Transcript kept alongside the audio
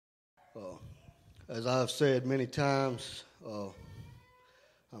Uh, as I've said many times,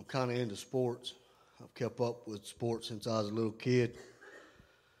 I'm kind of into sports. I've kept up with sports since I was a little kid,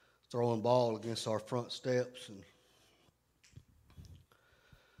 throwing ball against our front steps.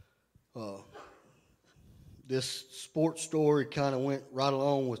 And this sports story kind of went right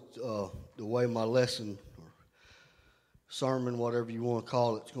along with the way my lesson or sermon, whatever you want to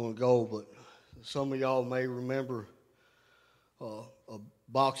call it, is going to go. But some of y'all may remember a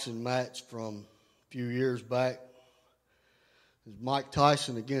boxing match from a few years back. It was Mike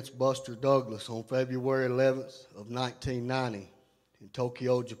Tyson against Buster Douglas on February 11th of 1990 in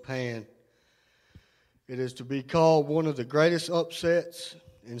Tokyo, Japan. It is to be called one of the greatest upsets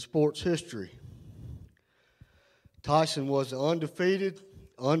in sports history. Tyson was the undefeated,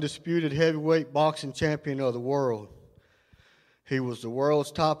 undisputed heavyweight boxing champion of the world. He was the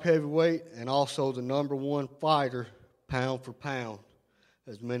world's top heavyweight and also the number one fighter pound for pound,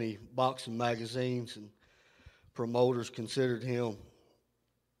 as many boxing magazines and promoters considered him.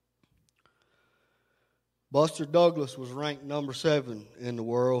 Buster Douglas was ranked number 7 in the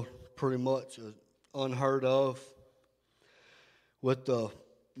world, pretty much unheard of. With the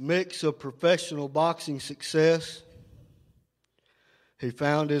mix of professional boxing success, he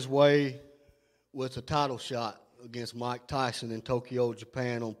found his way with a title shot against Mike Tyson in Tokyo,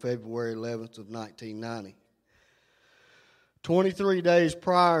 Japan on February 11th of 1990. 23 days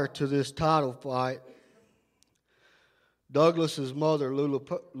prior to this title fight, Douglas's mother,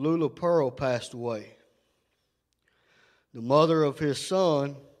 Lula Pearl, passed away. The mother of his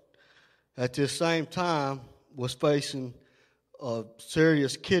son, at this same time, was facing a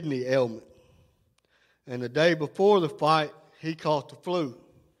serious kidney ailment. And the day before the fight, he caught the flu.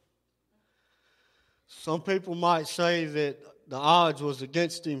 Some people might say that the odds was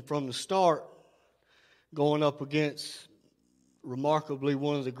against him from the start, going up against remarkably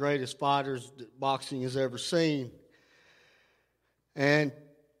one of the greatest fighters that boxing has ever seen. And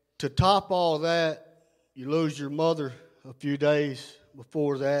to top all that, you lose your mother a few days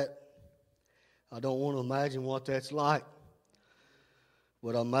before that. I don't want to imagine what that's like,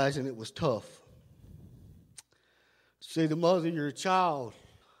 but I imagine it was tough. See the mother of your child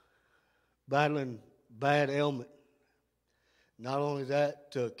battling bad ailment. Not only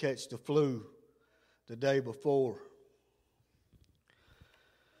that, to catch the flu the day before.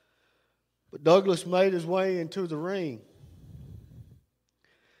 But Douglas made his way into the ring.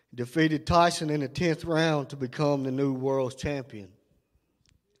 He defeated Tyson in the 10th round to become the new world champion.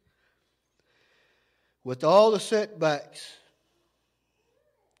 With all the setbacks,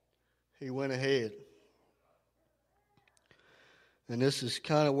 he went ahead. And this is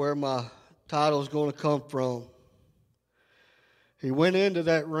kind of where my title is going to come from. He went into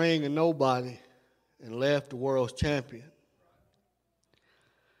that ring a nobody and left the world's champion.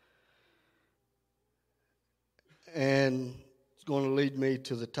 And it's going to lead me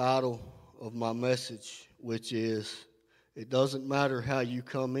to the title of my message, which is, it doesn't matter how you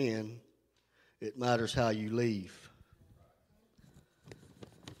come in, it matters how you leave.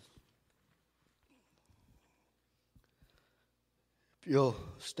 If you'll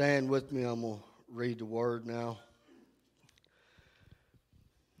stand with me, I'm going to read the word now.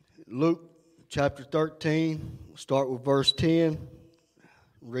 Luke chapter 13, we'll start with verse 10,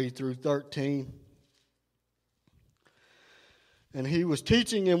 read through 13. And he was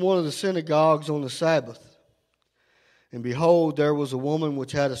teaching in one of the synagogues on the Sabbath. And behold, there was a woman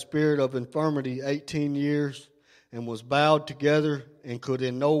which had a spirit of infirmity 18 years, and was bowed together, and could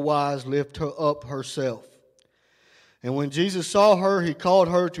in no wise lift her up herself. And when Jesus saw her, he called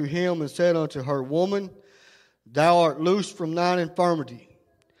her to him, and said unto her, Woman, thou art loosed from thine infirmity.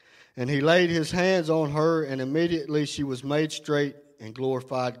 And he laid his hands on her, and immediately she was made straight, and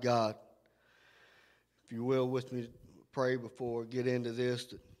glorified God. If you will, with me, pray before I get into this,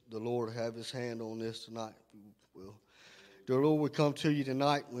 that the Lord have his hand on this tonight. Well, dear Lord, we come to you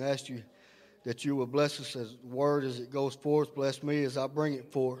tonight. We ask you that you will bless us as word as it goes forth. Bless me as I bring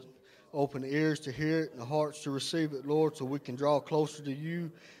it forth. Open the ears to hear it and the hearts to receive it, Lord, so we can draw closer to you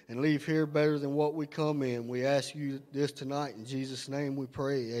and leave here better than what we come in. We ask you this tonight. In Jesus' name we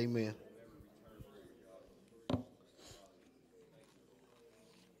pray. Amen.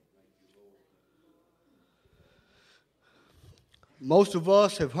 Most of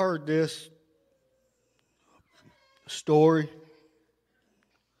us have heard this story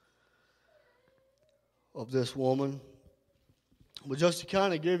of this woman. But just to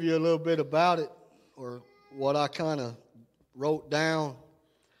kind of give you a little bit about it, or what I kind of wrote down,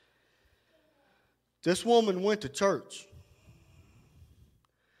 this woman went to church.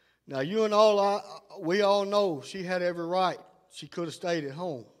 Now, we all know she had every right. She could have stayed at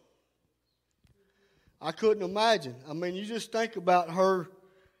home. I couldn't imagine. I mean, you just think about her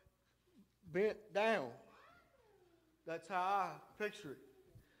bent down. That's how I picture it.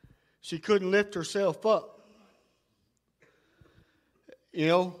 She couldn't lift herself up. You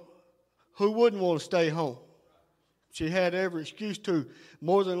know, who wouldn't want to stay home? She had every excuse to.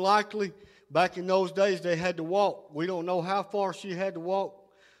 More than likely, back in those days, they had to walk. We don't know how far she had to walk,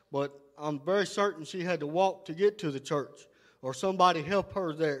 but I'm very certain she had to walk to get to the church, or somebody help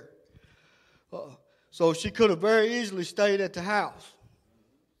her there. So she could have very easily stayed at the house.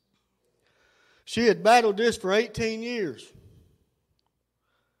 She had battled this for 18 years.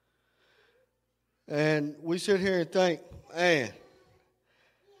 And we sit here and think, man.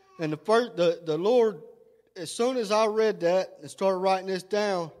 And the Lord, as soon as I read that and started writing this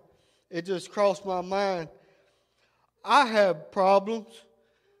down, it just crossed my mind. I have problems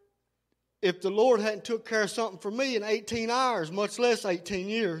if the Lord hadn't took care of something for me in 18 hours, much less 18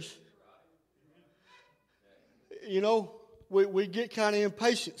 years. You know, we get kind of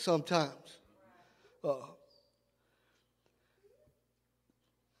impatient sometimes.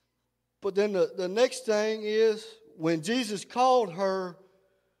 But then the next thing is, when Jesus called her,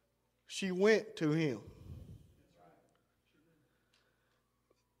 she went to him.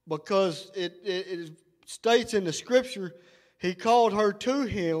 Because it states in the scripture, he called her to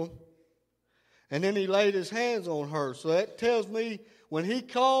him, and then he laid his hands on her. So that tells me when he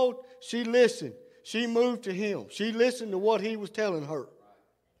called, she listened. She moved to him. She listened to what he was telling her.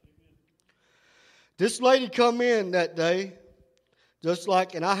 This lady come in that day, just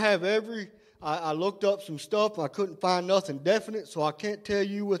like, and I looked up some stuff, and I couldn't find nothing definite, so I can't tell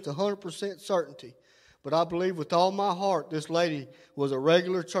you with 100% certainty. But I believe with all my heart this lady was a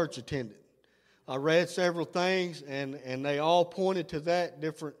regular church attendant. I read several things, and they all pointed to that.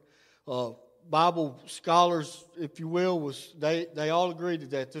 Different Bible scholars, if you will, they all agreed to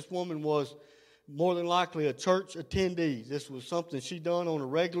that. This woman was more than likely a church attendee. This was something she done on a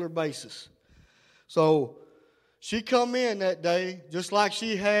regular basis. So she come in that day just like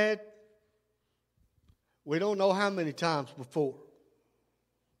she had, we don't know how many times before.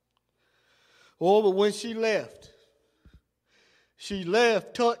 Oh, but when she left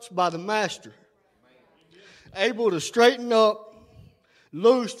touched by the Master, able to straighten up,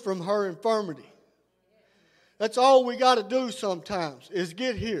 loosed from her infirmity. That's all we got to do sometimes is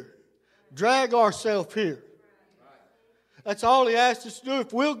get here, drag ourselves here. That's all he asked us to do.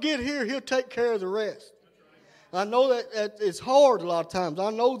 If we'll get here, he'll take care of the rest. I know that it's hard a lot of times.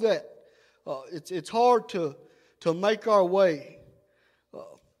 I know that. It's hard to make our way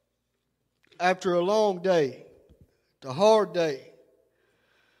after a long day, a hard day.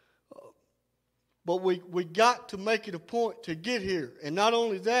 But we got to make it a point to get here. And not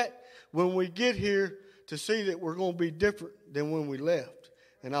only that, when we get here, to see that we're going to be different than when we left.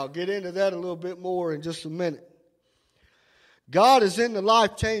 And I'll get into that a little bit more in just a minute. God is in the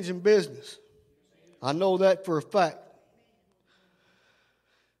life-changing business. I know that for a fact.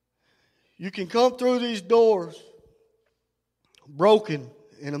 You can come through these doors broken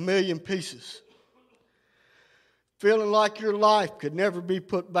in a million pieces, feeling like your life could never be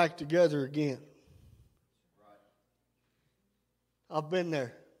put back together again. I've been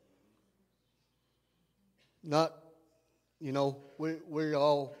there. Not, we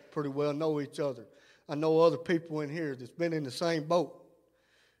all pretty well know each other. I know other people in here that's been in the same boat.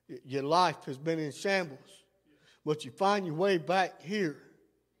 Your life has been in shambles, but you find your way back here.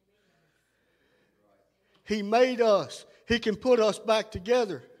 He made us. He can put us back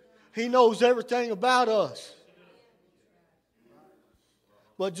together. He knows everything about us.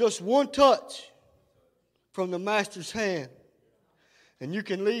 But just one touch from the Master's hand, and you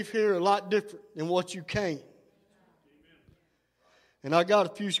can leave here a lot different than what you came. And I got a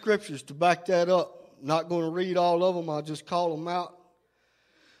few scriptures to back that up. I'm not going to read all of them. I'll just call them out.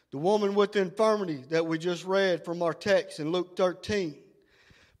 The woman with the infirmity that we just read from our text in Luke 13.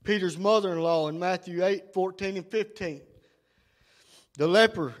 Peter's mother-in-law in Matthew 8, 14 and 15. The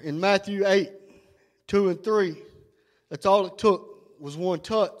leper in Matthew 8, 2 and 3. That's all it took was one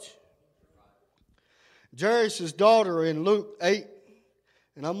touch. Jairus' daughter in Luke 8.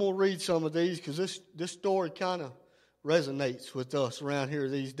 And I'm going to read some of these because this story kind of resonates with us around here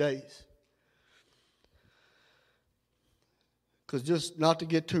these days. Because just not to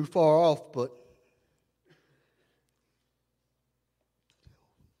get too far off, but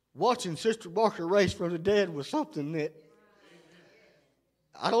watching Sister Barker raise from the dead was something that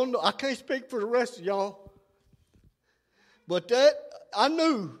I don't know. I can't speak for the rest of y'all, but that I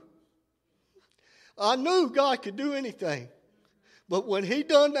knew God could do anything. But when He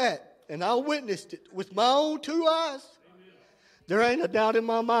done that, and I witnessed it with my own two eyes, there ain't a doubt in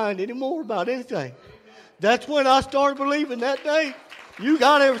my mind anymore about anything. That's when I started believing that day. You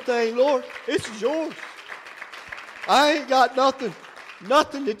got everything, Lord. It's yours. I ain't got nothing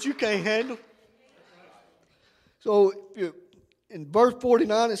that you can't handle. So in verse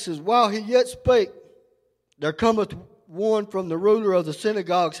 49 it says, while he yet spake, there cometh one from the ruler of the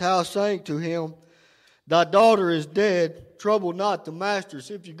synagogue's house, saying to him, thy daughter is dead, trouble not the master.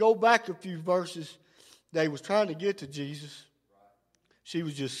 So if you go back a few verses, they was trying to get to Jesus. She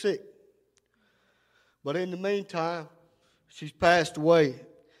was just sick. But in the meantime, she's passed away.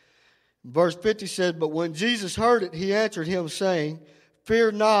 Verse 50 says, but when Jesus heard it, he answered him, saying,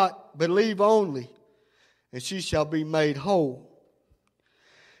 fear not, believe only, and she shall be made whole.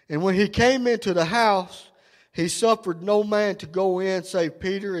 And when he came into the house, he suffered no man to go in save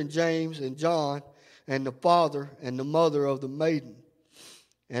Peter and James and John and the father and the mother of the maiden.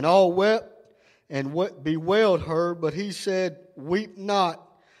 And all wept and bewailed her, but he said, weep not,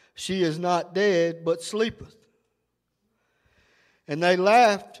 she is not dead, but sleepeth. And they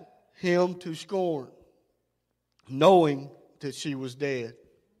laughed him to scorn, knowing that she was dead.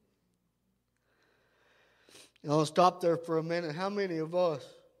 I'll stop there for a minute. How many of us,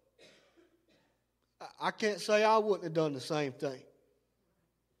 I can't say I wouldn't have done the same thing.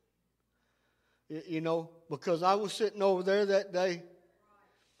 You know, because I was sitting over there that day,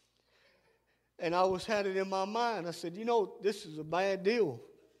 and I had it in my mind. I said, you know, this is a bad deal.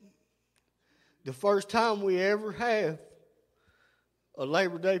 The first time we ever have a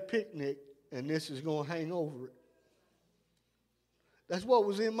Labor Day picnic, and this is going to hang over it. That's what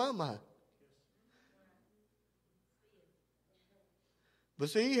was in my mind. But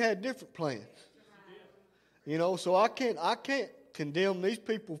see, he had different plans. You know, so I can't condemn these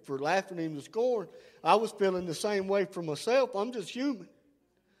people for laughing him to scorn. I was feeling the same way for myself. I'm just human.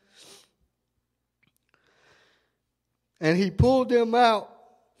 And he pulled them out.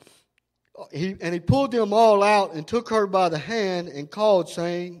 He pulled them all out and took her by the hand and called,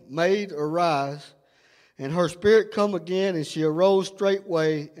 saying, Maid, arise. And her spirit come again, and she arose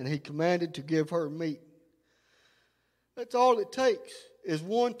straightway, and he commanded to give her meat. That's all it takes, is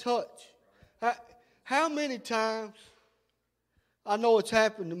one touch. How many times, I know it's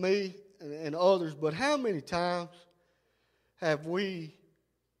happened to me and others, but how many times have we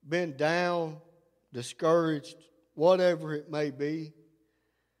been down, discouraged, whatever it may be,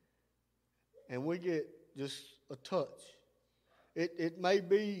 and we get just a touch? It may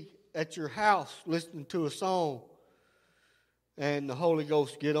be at your house listening to a song and the Holy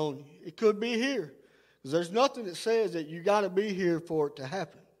Ghost get on you. It could be here, because there's nothing that says that you got to be here for it to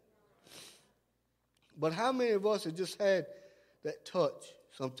happen. But how many of us have just had that touch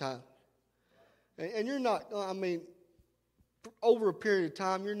sometimes? And you're not, I mean, over a period of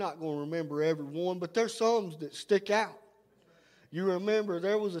time, you're not going to remember every one, but there's some that stick out. You remember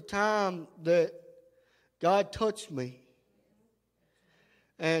there was a time that God touched me.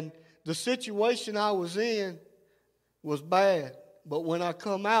 And the situation I was in was bad. But when I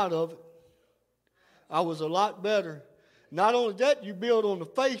come out of it, I was a lot better. Not only that, you build on the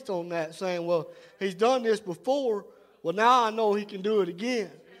faith on that, saying, well, he's done this before. Well, now I know he can do it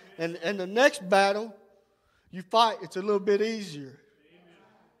again. And the next battle you fight, it's a little bit easier.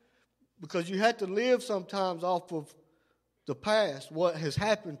 Because you have to live sometimes off of the past, what has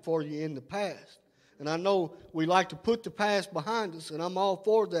happened for you in the past. And I know we like to put the past behind us, and I'm all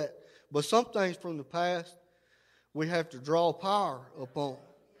for that. But some things from the past, we have to draw power upon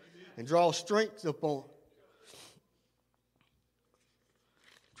and draw strength upon.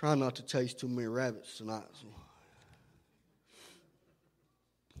 Try not to chase too many rabbits tonight. So.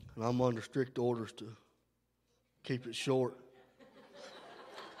 And I'm under strict orders to keep it short.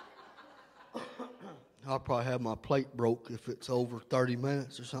 I'll probably have my plate broke if it's over 30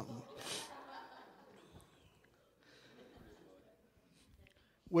 minutes or something.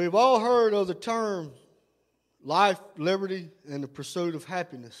 We've all heard of the term life, liberty, and the pursuit of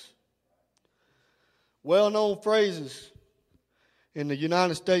happiness. Well-known phrases in the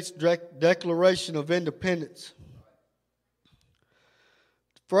United States Declaration of Independence.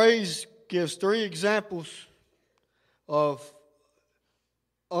 The phrase gives 3 examples of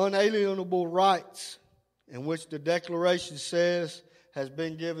unalienable rights in which the Declaration says has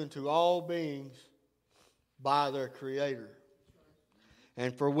been given to all beings by their Creator,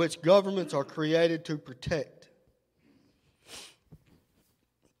 and for which governments are created to protect.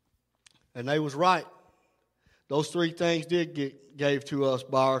 And they was right. Those 3 things did get gave to us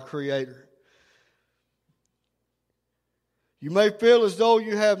by our Creator. You may feel as though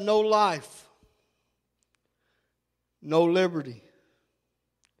you have no life, no liberty,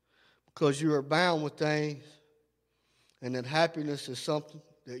 because you are bound with things, and that happiness is something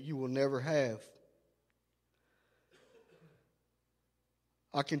that you will never have.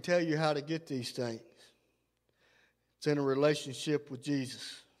 I can tell you how to get these things. It's in a relationship with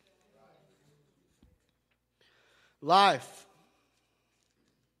Jesus. Life.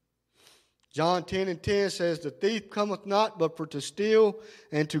 John 10:10 says, the thief cometh not but for to steal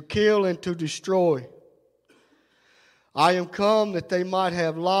and to kill and to destroy. I am come that they might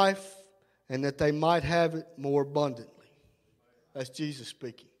have life and that they might have it more abundantly. That's Jesus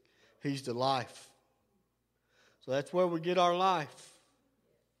speaking. He's the life. So that's where we get our life.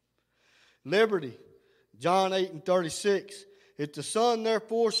 Liberty. John 8:36. If the Son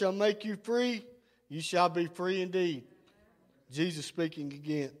therefore shall make you free, you shall be free indeed. Jesus speaking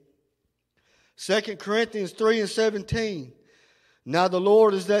again. 2 Corinthians 3:17. Now the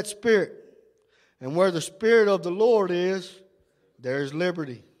Lord is that Spirit, and where the Spirit of the Lord is, there is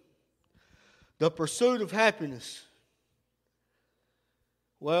liberty. The pursuit of happiness.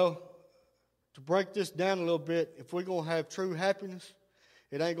 Well, to break this down a little bit, if we're going to have true happiness,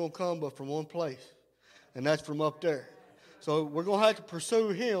 it ain't going to come but from one place, and that's from up there. So we're going to have to pursue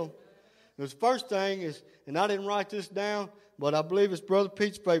Him. The first thing is, and I didn't write this down, but I believe it's Brother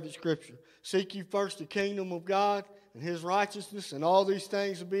Pete's favorite scripture. Seek ye first the kingdom of God and His righteousness, and all these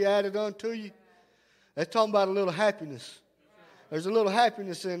things will be added unto you. That's talking about a little happiness. There's a little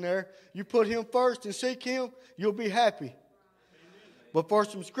happiness in there. You put Him first and seek Him, you'll be happy. But for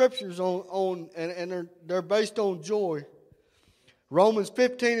some scriptures and they're based on joy. Romans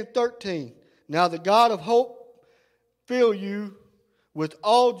 15:13. Now the God of hope fill you with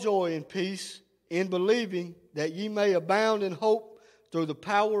all joy and peace in believing, that ye may abound in hope through the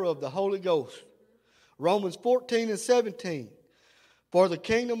power of the Holy Ghost. Romans 14:17. For the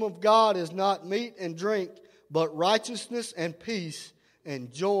kingdom of God is not meat and drink, but righteousness and peace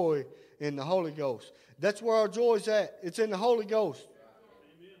and joy in the Holy Ghost. That's where our joy's at. It's in the Holy Ghost.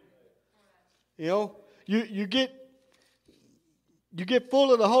 You know, you get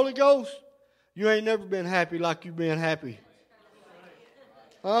full of the Holy Ghost, you ain't never been happy like you've been happy.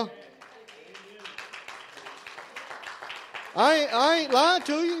 Huh? I ain't lying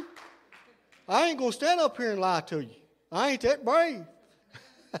to you. I ain't going to stand up here and lie to you. I ain't that brave.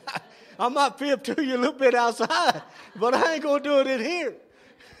 I might fib to you a little bit outside, but I ain't going to do it in here.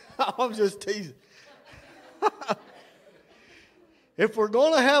 I'm just teasing. If we're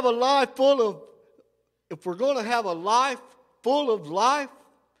going to have a life full of life,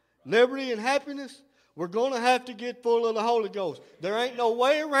 liberty, and happiness, we're going to have to get full of the Holy Ghost. There ain't no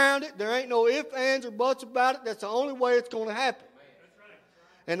way around it. There ain't no ifs, ands, or buts about it. That's the only way it's going to happen.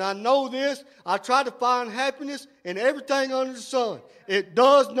 And I know this. I try to find happiness in everything under the sun. It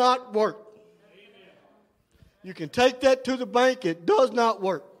does not work. You can take that to the bank. It does not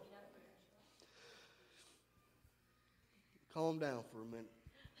work. Calm down for a minute.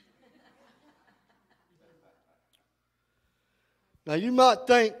 Now you might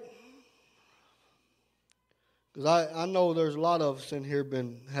think, because I know there's a lot of us in here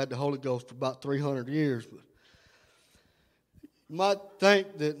had the Holy Ghost for about 300 years, but you might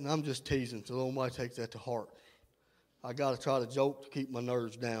think that, and I'm just teasing, so nobody takes that to heart. I got to try to joke to keep my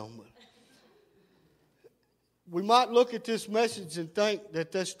nerves down. But we might look at this message and think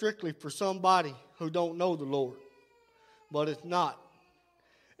that that's strictly for somebody who don't know the Lord, but it's not.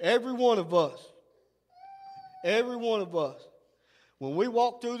 Every one of us, when we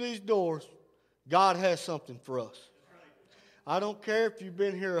walk through these doors, God has something for us. I don't care if you've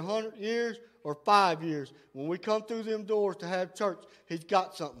been here 100 years or 5 years. When we come through them doors to have church, He's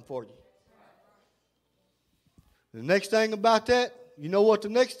got something for you. The next thing about that, you know what the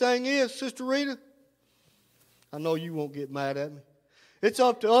next thing is, Sister Rita? I know you won't get mad at me. It's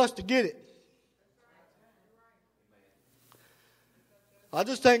up to us to get it. I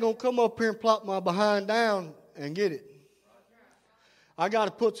just ain't going to come up here and plop my behind down and get it. I got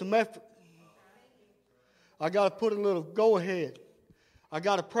to put some effort. I got to put a little go ahead. I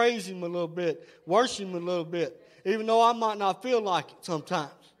got to praise Him a little bit, worship Him a little bit, even though I might not feel like it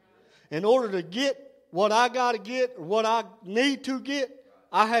sometimes. In order to get what I got to get or what I need to get,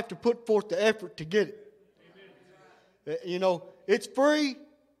 I have to put forth the effort to get it. You know, it's free.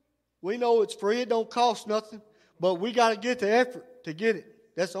 We know it's free. It don't cost nothing. But we got to get the effort to get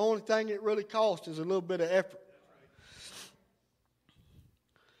it. That's the only thing it really costs is a little bit of effort.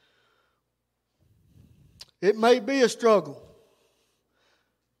 It may be a struggle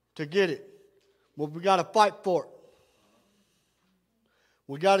to get it, but we got to fight for it.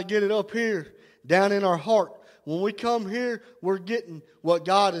 We got to get it up here, down in our heart. When we come here, we're getting what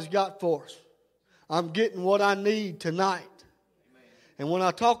God has got for us. I'm getting what I need tonight. And when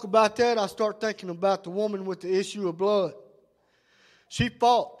I talk about that, I start thinking about the woman with the issue of blood. She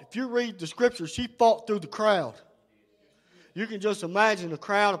fought. If you read the scripture, she fought through the crowd. You can just imagine a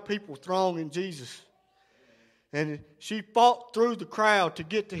crowd of people thronging Jesus. And she fought through the crowd to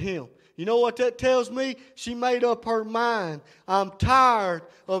get to him. You know what that tells me? She made up her mind. I'm tired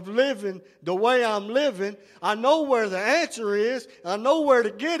of living the way I'm living. I know where the answer is. I know where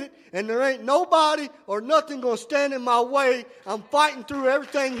to get it. And there ain't nobody or nothing going to stand in my way. I'm fighting through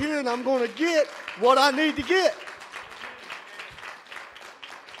everything here, and I'm going to get what I need to get.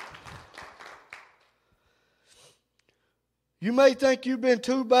 You may think you've been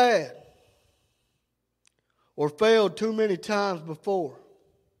too bad or failed too many times before.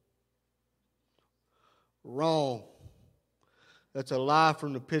 Wrong. That's a lie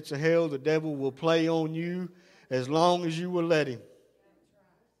from the pits of hell. The devil will play on you as long as you will let him.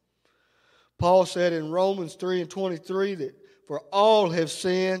 Paul said in Romans 3:23 that for all have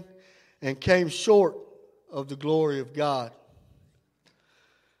sinned and came short of the glory of God.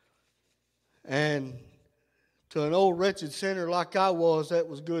 And to an old wretched sinner like I was, that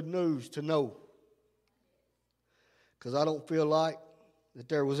was good news to know. Because I don't feel like that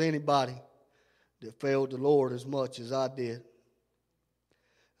there was anybody that failed the Lord as much as I did.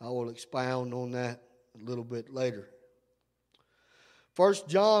 I will expound on that a little bit later. 1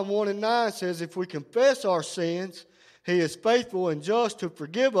 John 1:9 says, if we confess our sins, he is faithful and just to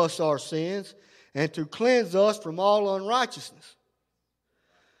forgive us our sins and to cleanse us from all unrighteousness.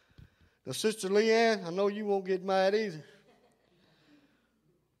 Now, Sister Leanne, I know you won't get mad either.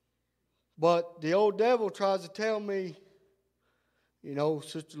 But the old devil tries to tell me, you know,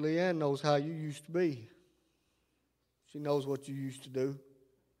 Sister Leanne knows how you used to be. She knows what you used to do.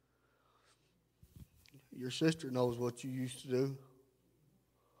 Your sister knows what you used to do.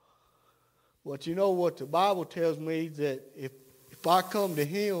 But you know what the Bible tells me, that if I come to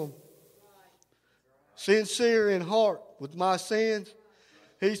him sincere in heart with my sins,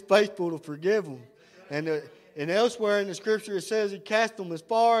 he's faithful to forgive them. And elsewhere in the scripture it says he cast them as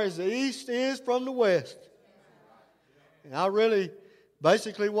far as the east is from the west. And I really,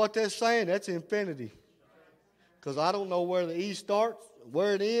 basically what that's saying, that's infinity. Because I don't know where the east starts,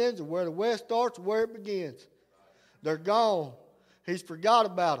 where it ends, or where the west starts, or where it begins. They're gone. He's forgot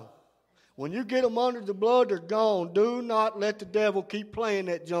about them. When you get them under the blood, they're gone. Do not let the devil keep playing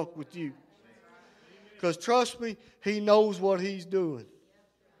that junk with you. Because trust me, he knows what he's doing.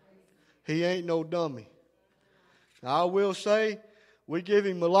 He ain't no dummy. Now, I will say, we give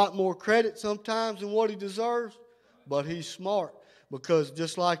him a lot more credit sometimes than what he deserves, but he's smart. Because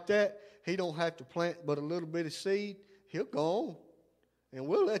just like that, he don't have to plant but a little bit of seed. He'll go on. And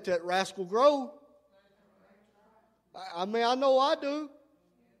we'll let that rascal grow. I mean, I know I do.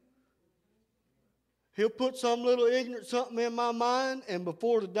 He'll put some little ignorant something in my mind, and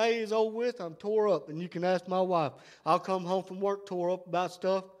before the day is over with, I'm tore up. And you can ask my wife. I'll come home from work tore up about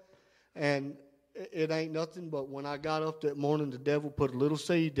stuff, and it ain't nothing. But when I got up that morning, the devil put a little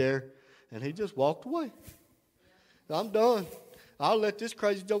seed there, and he just walked away. I'm done. I'll let this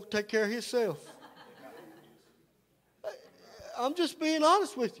crazy joke take care of himself. I'm just being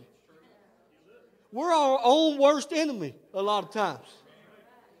honest with you. We're our own worst enemy a lot of times.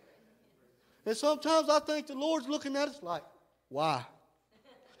 And sometimes I think the Lord's looking at us like, why?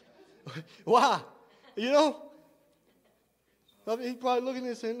 Why? You know? I mean, he's probably looking at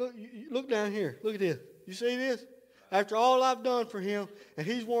this and saying, look down here. Look at this. You see this? After all I've done for him, and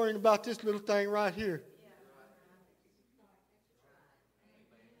he's worrying about this little thing right here.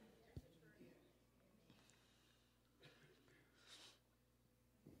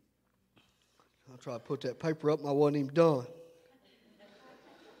 I'll try to put that paper up and I wasn't even done.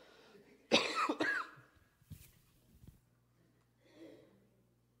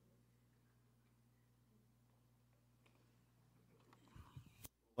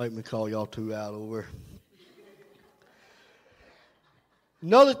 Make me call y'all two out over.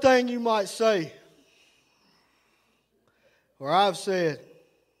 Another thing you might say, or I've said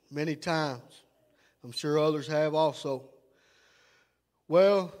many times, I'm sure others have also,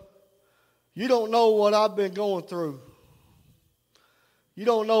 well, you don't know what I've been going through. You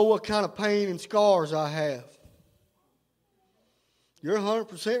don't know what kind of pain and scars I have. You're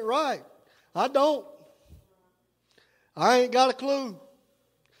 100% right. I don't. I ain't got a clue.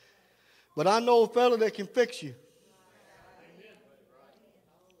 But I know a fella that can fix you.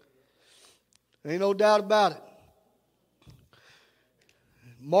 Ain't no doubt about it.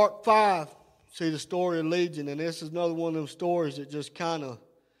 Mark 5, see the story of Legion, and this is another one of them stories that just kind of,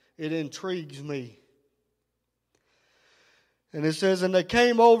 it intrigues me. And it says, and they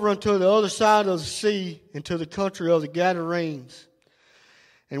came over unto the other side of the sea, into the country of the Gadarenes.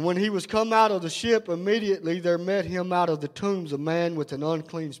 And when he was come out of the ship, immediately there met him out of the tombs a man with an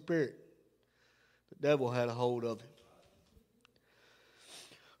unclean spirit. The devil had a hold of him.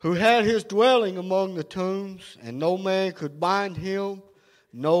 who had his dwelling among the tombs, and no man could bind him,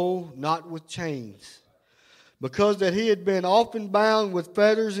 no, not with chains, because that he had been often bound with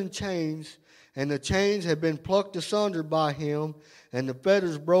fetters and chains, and the chains had been plucked asunder by him, and the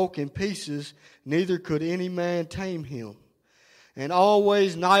fetters broke in pieces, neither could any man tame him. And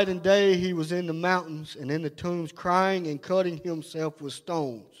always, night and day, he was in the mountains and in the tombs, crying and cutting himself with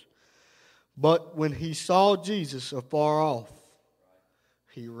stones. But when he saw Jesus afar off,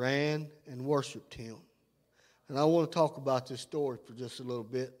 he ran and worshipped him. And I want to talk about this story for just a little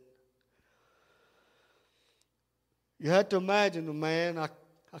bit. You have to imagine the man, I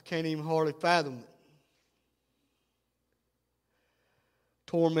can't even hardly fathom it.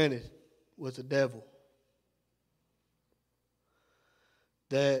 Tormented with the devil.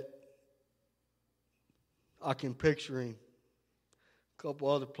 That I can picture him. A couple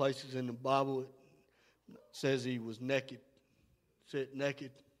other places in the Bible it says he was naked, sit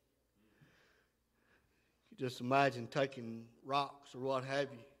naked. You just imagine taking rocks or what have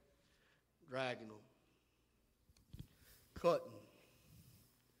you, dragging them, cutting,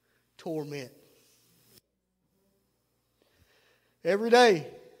 torment. Every day.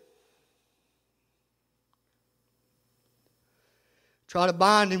 Try to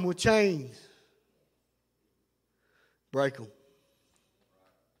bind him with chains. Break them.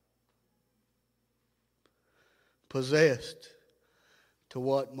 Possessed to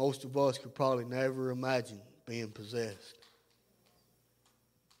what most of us could probably never imagine being possessed.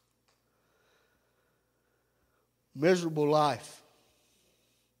 Miserable life.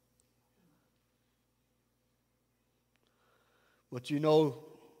 But you know,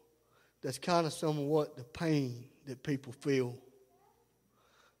 that's kind of some of what the pain that people feel.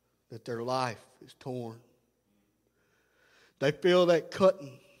 That their life is torn. They feel that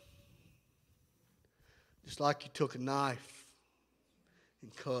cutting. Just like you took a knife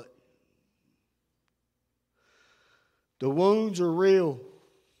and cut. The wounds are real.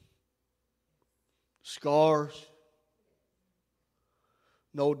 Scars.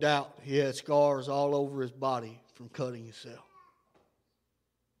 No doubt he had scars all over his body from cutting himself.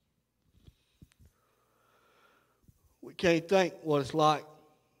 We can't think what it's like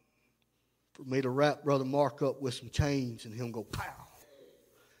for me to wrap Brother Mark up with some chains and him go pow,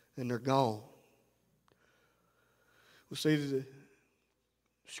 and they're gone. Well, see, the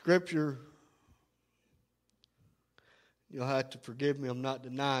Scripture, you'll have to forgive me, I'm not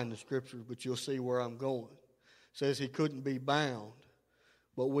denying the Scripture, but you'll see where I'm going. It says he couldn't be bound,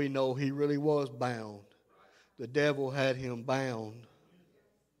 but we know he really was bound. The devil had him bound.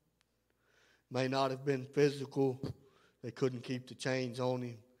 May not have been physical. They couldn't keep the chains on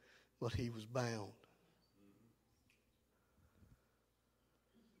him, but he was bound.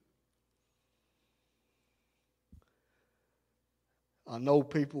 I know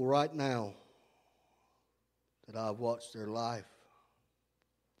people right now that I've watched their life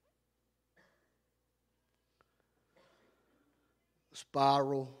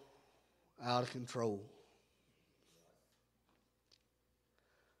spiral out of control.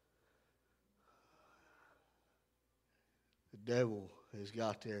 The devil has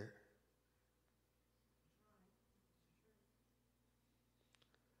got there.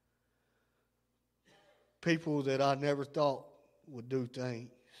 People that I never thought would do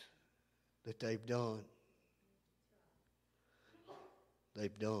things that they've done.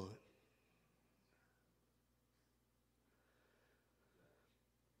 They've done.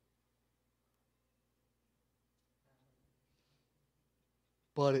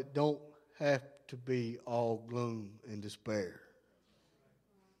 But it don't have to be all gloom and despair.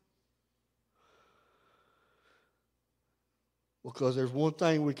 Because there's one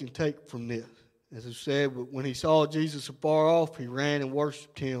thing we can take from this. As I said, when he saw Jesus afar off, he ran and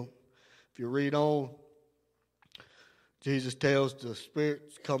worshipped him. If you read on, Jesus tells the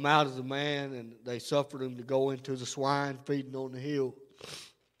spirits come out of the man, and they suffered him to go into the swine feeding on the hill.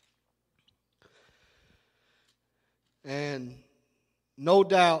 And no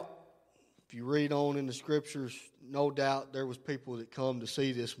doubt, if you read on in the Scriptures, no doubt there was people that come to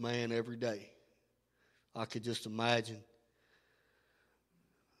see this man every day. I could just imagine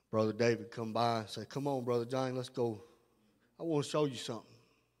Brother David come by and say, "Come on, Brother Johnny, let's go. I want to show you something."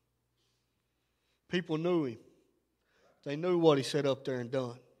 People knew him. They knew what he said up there and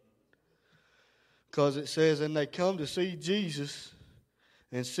done. Because it says, and they come to see Jesus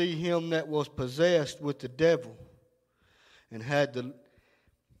and see him that was possessed with the devil and had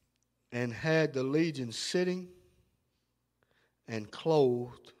the legion sitting and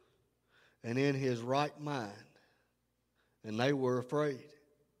clothed and in his right mind. And they were afraid.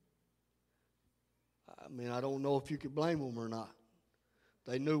 I mean, I don't know if you could blame them or not.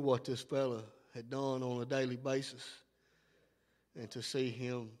 They knew what this fella had done on a daily basis. And to see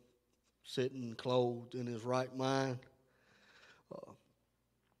him sitting clothed in his right mind.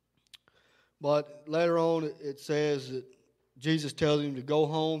 But later on it says that Jesus tells him to go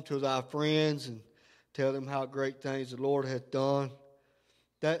home to thy friends and tell them how great things the Lord hath done.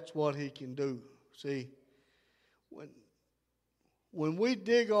 That's what he can do. See, when we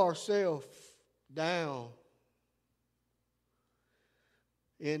dig ourselves down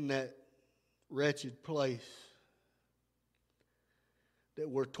in that wretched place that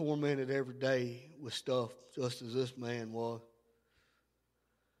we're tormented every day with stuff, just as this man was,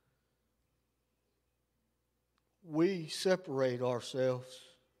 we separate ourselves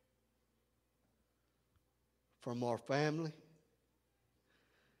from our family,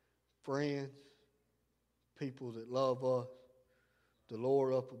 friends, people that love us, the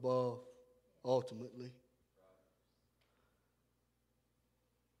Lord up above, ultimately.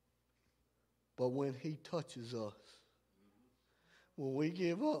 But when he touches us, when we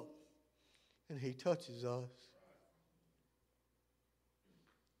give up and he touches us,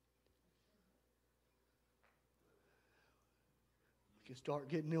 we can start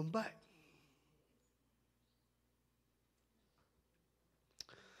getting them back.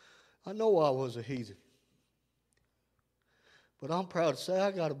 I know I was a heathen, but I'm proud to say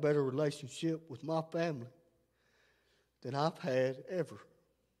I got a better relationship with my family than I've had ever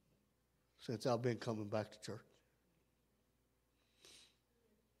since I've been coming back to church.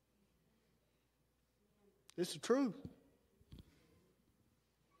 It's the truth.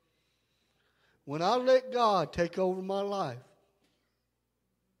 When I let God take over my life,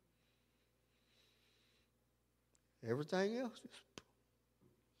 everything else is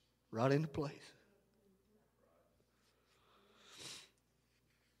right into place.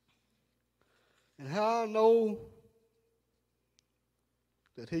 And how I know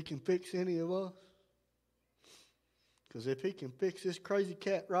that he can fix any of us? Because if he can fix this crazy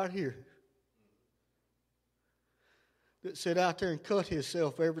cat right here that sit out there and cut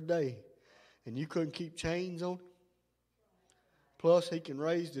himself every day and you couldn't keep chains on him, plus he can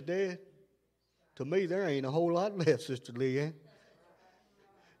raise the dead, to me there ain't a whole lot left, Sister Leanne.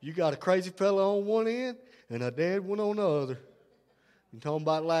 You got a crazy fellow on one end and a dead one on the other. You're talking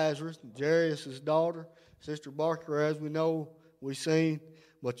about Lazarus, Jairus' daughter, Sister Barker, as we know, we seen.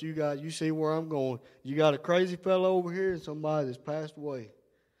 But you see where I'm going. You got a crazy fellow over here and somebody that's passed away.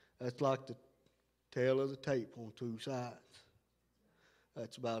 That's like the tail of the tape on two sides.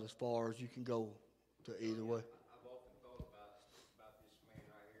 That's about as far as you can go to either way. I've often thought about this man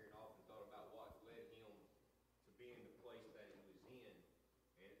right here, and often thought about what led him to be in the place that he was in.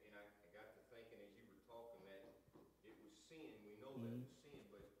 And I got to thinking as you were talking that it was sin. We know that it was sin,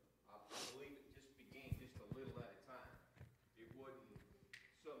 but I believe it just began just a little at a time. It wasn't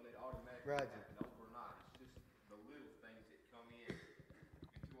something that automatically happened overnight. It's just the little things that come into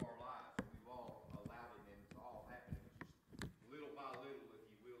our lives. We've all allowed it, and it's all happened. It was just little by little, if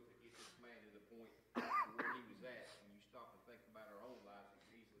you will, to get this man to the point where he was at. When you stop and think about our own lives, it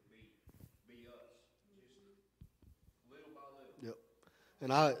could easily be us. Just little by little. Yep.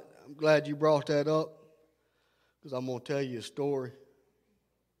 And I'm glad you brought that up, because I'm going to tell you a story,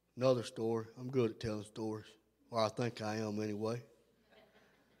 another story. I'm good at telling stories, or I think I am anyway.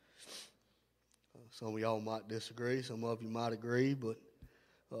 Some of y'all might disagree, some of you might agree, but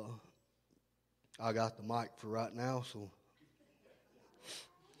I got the mic for right now. So,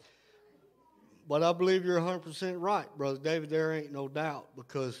 but I believe you're 100% right, Brother David. There ain't no doubt,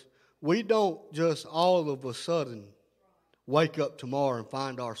 because we don't just all of a sudden wake up tomorrow and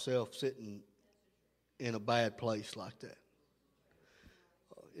find ourselves sitting in a bad place like that.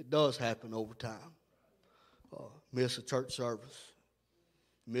 It does happen over time. Miss a church service.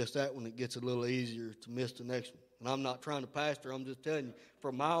 Miss that one, it gets a little easier to miss the next one. And I'm not trying to pastor, I'm just telling you,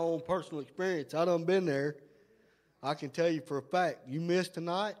 from my own personal experience, I done been there. I can tell you for a fact, you miss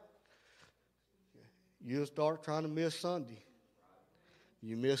tonight, you'll start trying to miss Sunday.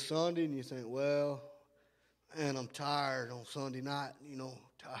 You miss Sunday and you think, well, man, I'm tired on Sunday night,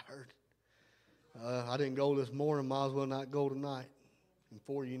 tired. I didn't go this morning, might as well not go tonight. And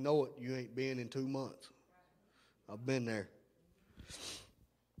before you know it, you ain't been in 2 months. I've been there.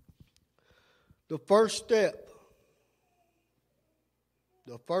 The first step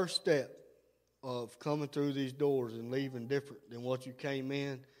of coming through these doors and leaving different than what you came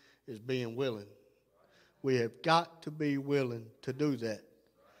in is being willing. We have got to be willing to do that.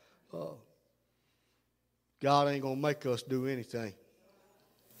 God ain't going to make us do anything.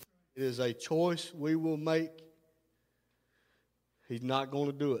 It is a choice we will make. He's not going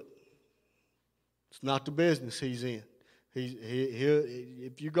to do it. It's not the business he's in.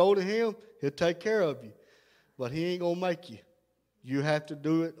 If you go to him, he'll take care of you. But he ain't going to make you. You have to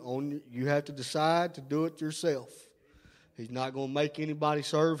do it you have to decide to do it yourself. He's not going to make anybody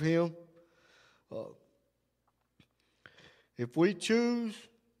serve him. If we choose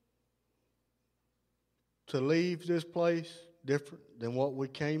to leave this place different than what we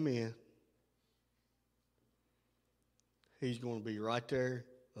came in, he's going to be right there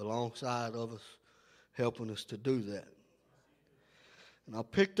alongside of us, helping us to do that. And I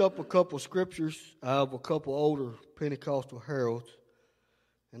picked up a couple scriptures out of a couple older Pentecostal heralds.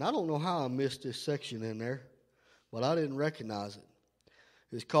 And I don't know how I missed this section in there, but I didn't recognize it.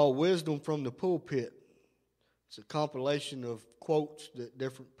 It's called Wisdom from the Pulpit. It's a compilation of quotes that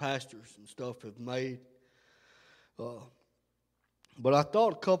different pastors and stuff have made. But I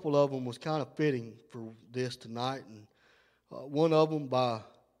thought a couple of them was kind of fitting for this tonight. And one of them by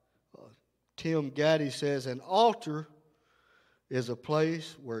Tim Gaddy says, an altar is a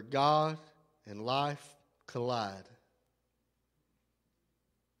place where God and life collide.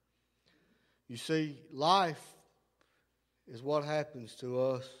 You see, life is what happens to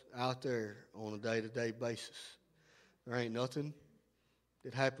us out there on a day-to-day basis. There ain't nothing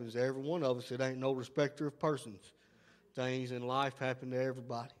that happens to every one of us. It ain't no respecter of persons. Things in life happen to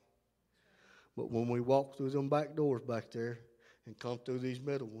everybody. But when we walk through them back doors back there and come through these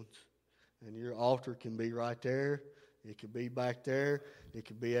middle ones, and your altar can be right there, it could be back there, it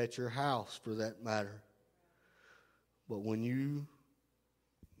could be at your house for that matter. But when you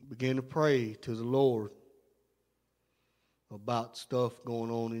begin to pray to the Lord about stuff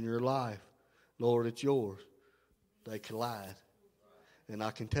going on in your life, Lord, it's yours. They collide. And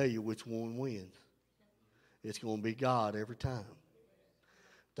I can tell you which one wins. It's going to be God every time.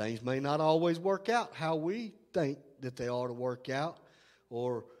 Things may not always work out how we think that they ought to work out,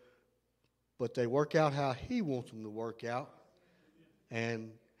 but they work out how He wants them to work out. And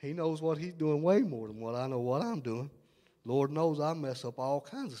He knows what He's doing way more than what I know what I'm doing. Lord knows I mess up all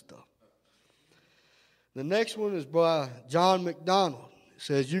kinds of stuff. The next one is by John MacDonald. It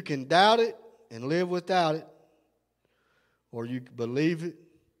says, you can doubt it and live without it, or you can believe it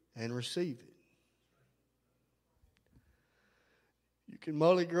and receive it. You can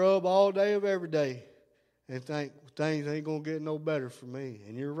mully grub all day of every day and think things ain't going to get no better for me.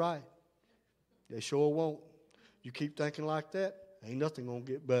 And you're right. They sure won't. You keep thinking like that, ain't nothing going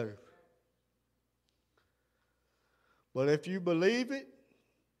to get better. But if you believe it,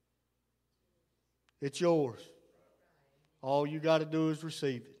 it's yours. All you got to do is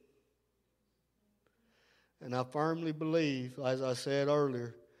receive it. And I firmly believe, as I said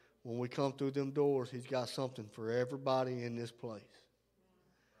earlier, when we come through them doors, He's got something for everybody in this place.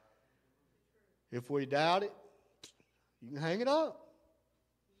 If we doubt it, you can hang it up.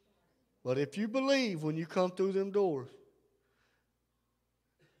 But if you believe when you come through them doors,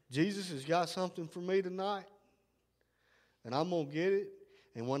 Jesus has got something for me tonight, and I'm going to get it.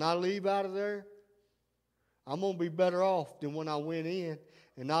 And when I leave out of there, I'm going to be better off than when I went in.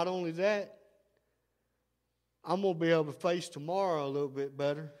 And not only that, I'm going to be able to face tomorrow a little bit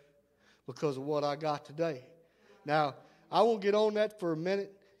better because of what I got today. Now, I won't get on that for a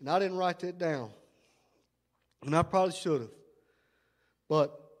minute, and I didn't write that down. And I probably should have.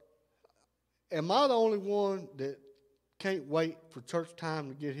 But am I the only one that can't wait for church time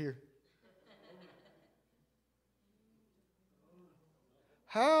to get here?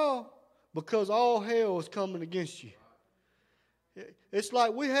 How? Because all hell is coming against you. It's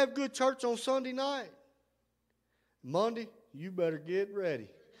like we have good church on Sunday night. Monday, you better get ready.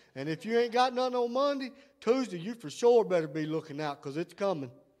 And if you ain't got nothing on Monday, Tuesday, you for sure better be looking out because it's coming.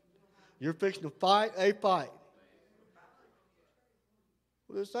 You're fixing to fight a fight.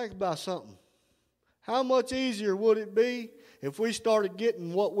 Well, let's think about something. How much easier would it be if we started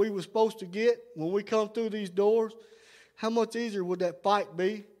getting what we were supposed to get when we come through these doors? How much easier would that fight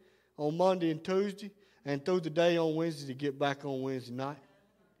be on Monday and Tuesday and through the day on Wednesday to get back on Wednesday night?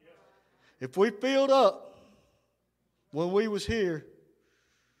 If we filled up when we was here,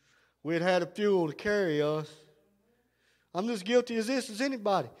 we'd had a fuel to carry us. I'm as guilty as this as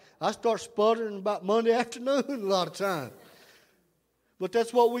anybody. I start sputtering about Monday afternoon a lot of times. But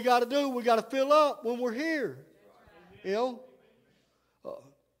that's what we got to do. We got to fill up when we're here. You know?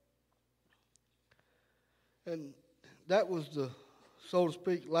 And that was the, so to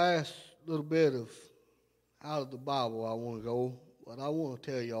speak, last little bit of out of the Bible I want to go. But I want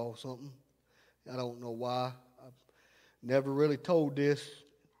to tell y'all something. I don't know why. I've never really told this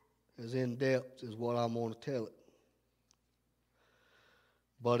as in depth as what I'm going to tell it.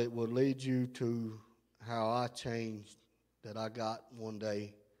 But it will lead you to how I changed that I got one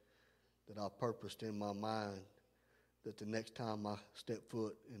day that I purposed in my mind that the next time I stepped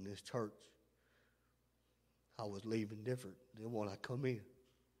foot in this church, I was leaving different than when I come in.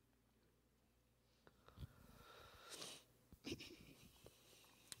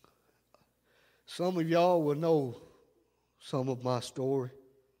 Some of y'all will know some of my story.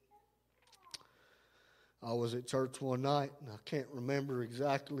 I was at church one night, and I can't remember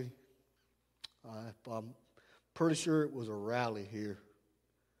exactly. I'm pretty sure it was a rally here.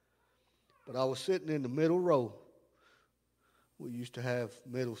 But I was sitting in the middle row. We used to have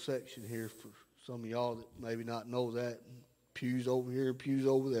middle section here for some of y'all that maybe not know that. Pews over here, pews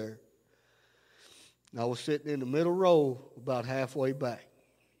over there. And I was sitting in the middle row about halfway back.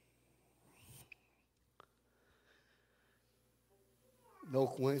 No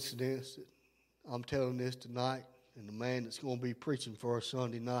coincidence that I'm telling this tonight, and the man that's going to be preaching for us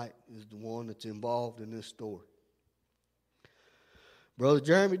Sunday night is the one that's involved in this story. Brother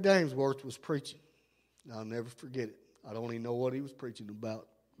Jeremy Damesworth was preaching. I'll never forget it. I don't even know what he was preaching about.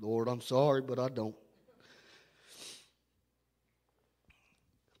 Lord, I'm sorry, but I don't.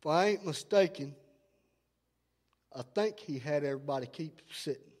 If I ain't mistaken, I think he had everybody keep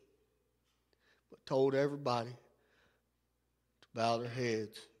sitting, but told everybody to bow their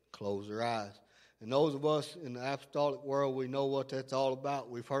heads, close their eyes. And those of us in the apostolic world, we know what that's all about.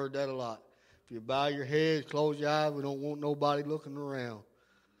 We've heard that a lot. If you bow your head, close your eyes, we don't want nobody looking around.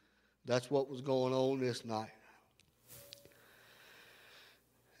 That's what was going on this night.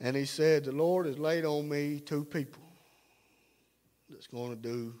 And he said, the Lord has laid on me 2 people that's going to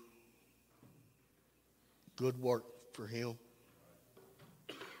do good work for him.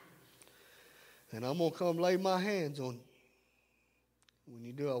 And I'm going to come lay my hands on you. When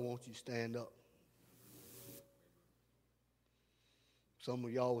you do, I want you to stand up. Some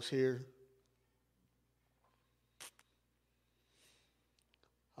of y'all was here.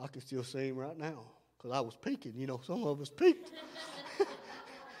 I can still see him right now because I was peeking. You know, some of us peeked.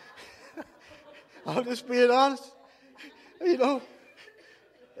 I'm just being honest. You know,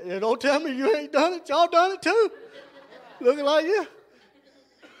 don't tell me you ain't done it. Y'all done it too. Looking like you.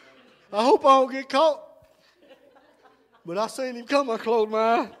 I hope I don't get caught. But I seen him come. I closed my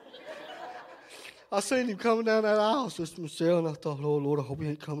eye. I seen him coming down that aisle, Sister Michelle, and I thought, oh, Lord, I hope he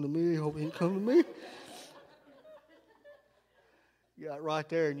ain't coming to me. I hope he ain't coming to me. You got right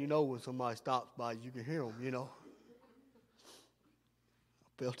there, and you know when somebody stops by, you can hear them, you know.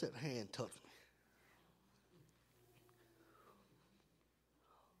 I felt that hand touch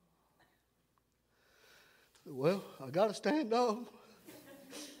me. Well, I got to stand up.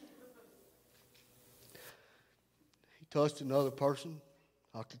 He touched another person.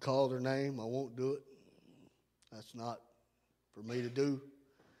 I could call their name. I won't do it. That's not for me to do.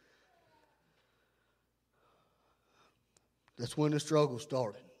 That's when the struggle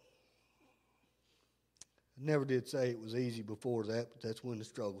started. I never did say it was easy before that, but that's when the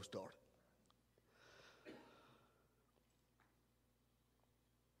struggle started.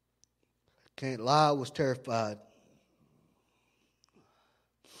 Can't lie, I was terrified.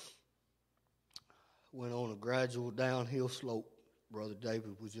 Went on a gradual downhill slope, Brother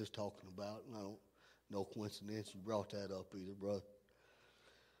David was just talking about. And no coincidence you brought that up either, brother.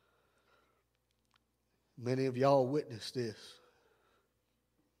 Many of y'all witnessed this.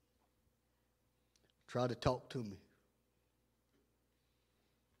 Try to talk to me.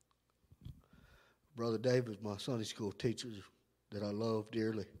 Brother David's my Sunday school teacher that I love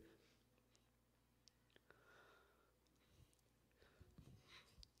dearly.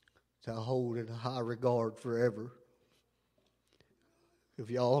 I hold in high regard forever.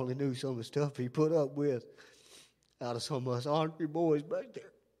 If y'all only knew some of the stuff he put up with out of some of us ornery boys back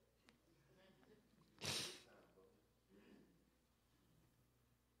there.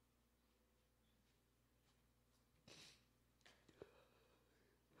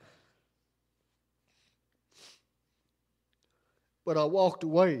 But I walked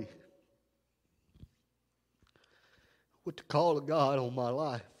away with the call of God on my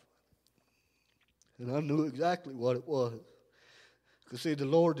life. And I knew exactly what it was. Because, see, the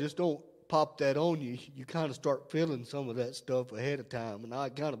Lord just don't pop that on you. You kind of start feeling some of that stuff ahead of time. And I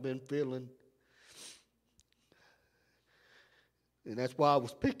kind of been feeling. And that's why I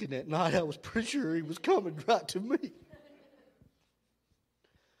was picking that night. I was pretty sure he was coming right to me.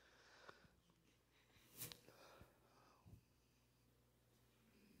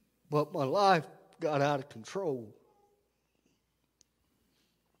 But my life got out of control.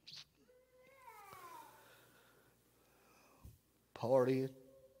 Partying.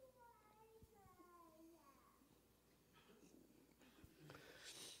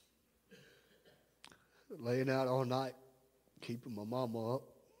 Laying out all night, keeping my mama up.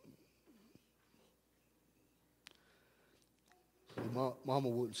 Mama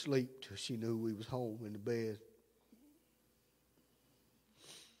wouldn't sleep till she knew we was home in the bed.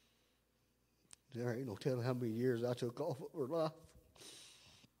 There ain't no telling how many years I took off of her life.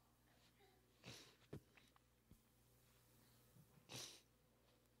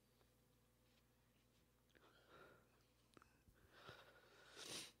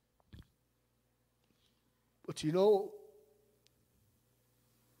 But you know,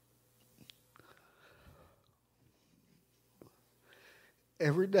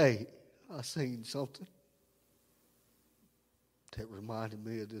 every day I seen something that reminded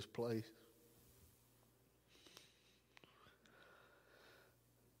me of this place.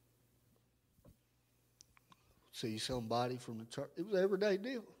 See somebody from the church. It was an everyday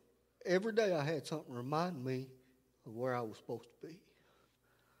deal. Every day I had something remind me of where I was supposed to be.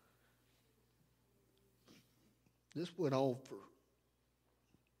 This went on for,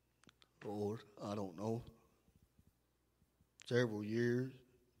 Lord, I don't know, several years.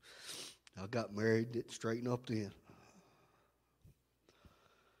 I got married, didn't straighten up then.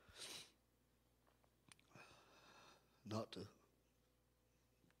 Not to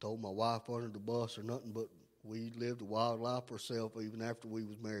throw my wife under the bus or nothing, but we lived a wild life ourselves even after we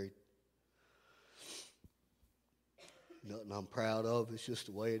was married. Nothing I'm proud of. It's just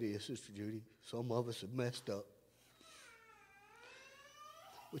the way it is, Sister Judy. Some of us have messed up.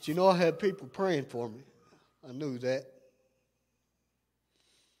 But you know, I had people praying for me. I knew that.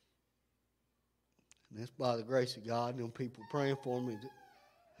 And it's by the grace of God and them people praying for me that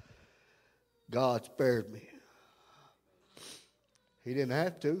God spared me. He didn't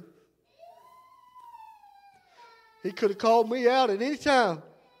have to. He could have called me out at any time,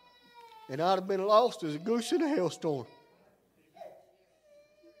 and I'd have been lost as a goose in a hailstorm.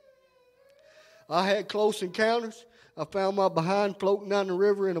 I had close encounters. I found my behind floating down the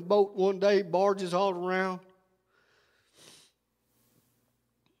river in a boat one day, barges all around.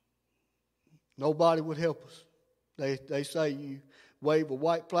 Nobody would help us. They say you wave a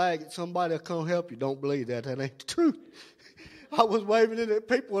white flag at somebody, they'll come help you. Don't believe that. That ain't the truth. I was waving it at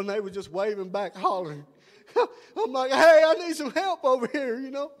people, and they were just waving back, hollering. I'm like, hey, I need some help over here, you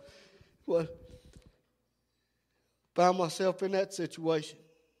know. Well, found myself in that situation.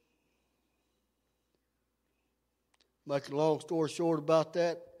 Make a long story short about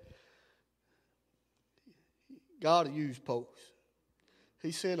that, God will use folks.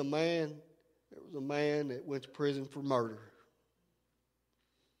 He sent a man. There was a man that went to prison for murder.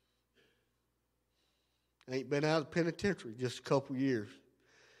 Ain't been out of the penitentiary just a couple years.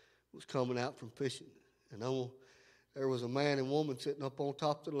 Was coming out from fishing. And there was a man and woman sitting up on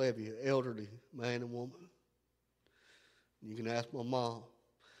top of the levee, an elderly man and woman. You can ask my mom.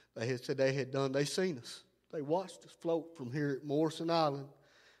 They had said they seen us. They watched us float from here at Morrison Island,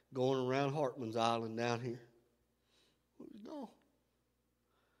 going around Hartman's Island down here. No.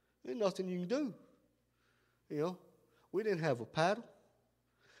 There's nothing you can do. You know, we didn't have a paddle,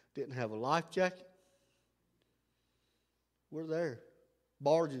 didn't have a life jacket. We're there.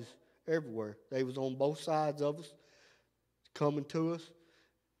 Barges everywhere. They was on both sides of us, coming to us,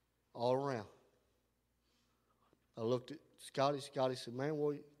 all around. I looked at Scotty. Scotty said, man,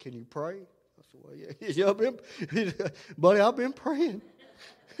 well, can you pray? I said, well, yeah, buddy, I've been praying.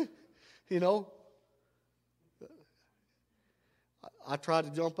 You know, I tried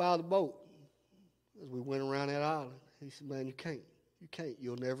to jump out of the boat as we went around that island. He said, man, you can't.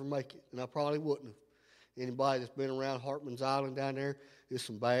 You'll never make it. And I probably wouldn't have. Anybody that's been around Hartman's Island down there, there's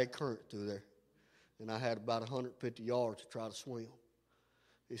some bad current through there. And I had about 150 yards to try to swim.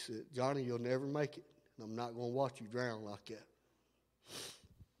 He said, Johnny, you'll never make it. And I'm not going to watch you drown like that.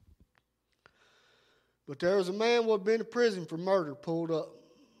 But there was a man who had been in prison for murder pulled up.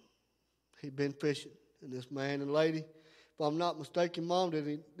 He'd been fishing. And this man and lady, if I'm not mistaken, Mom,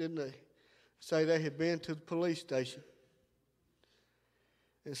 didn't they say they had been to the police station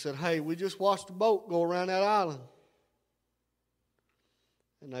and said, hey, we just watched the boat go around that island.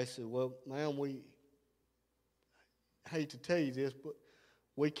 And they said, well, ma'am, we hate to tell you this, but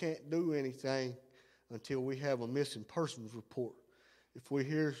we can't do anything until we have a missing persons report. If we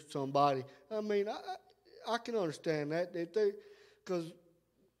hear somebody, I mean, I can understand that, because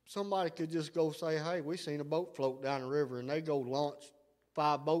somebody could just go say, hey, we seen a boat float down the river, and they go launch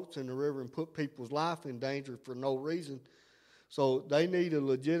 5 boats in the river and put people's life in danger for no reason. So they need a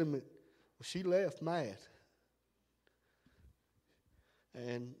legitimate. Well, she left mad.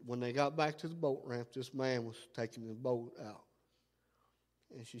 And when they got back to the boat ramp, this man was taking the boat out.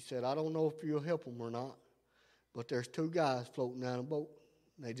 And she said, I don't know if you'll help them or not, but there's 2 guys floating down a boat.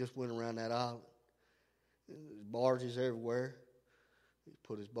 And they just went around that island. And there's barges everywhere. He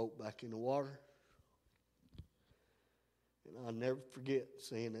put his boat back in the water. And I'll never forget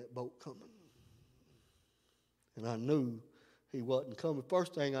seeing that boat coming. And I knew he wasn't coming.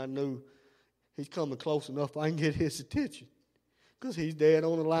 First thing I knew, he's coming close enough I can get his attention. Because he's dead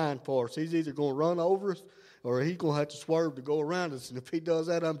on the line for us. He's either going to run over us or he's going to have to swerve to go around us. And if he does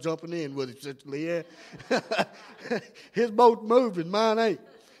that, I'm jumping in with him, Sister Leanne. His boat's moving, mine ain't.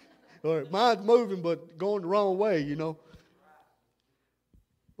 Or mine's moving, but going the wrong way, you know.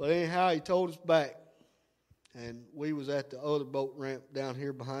 But anyhow, he told us back. And we was at the other boat ramp down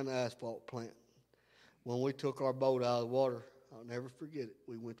here behind the asphalt plant. When we took our boat out of the water, I'll never forget it.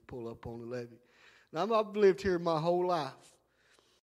 We went to pull up on the levee. Now, I've lived here my whole life.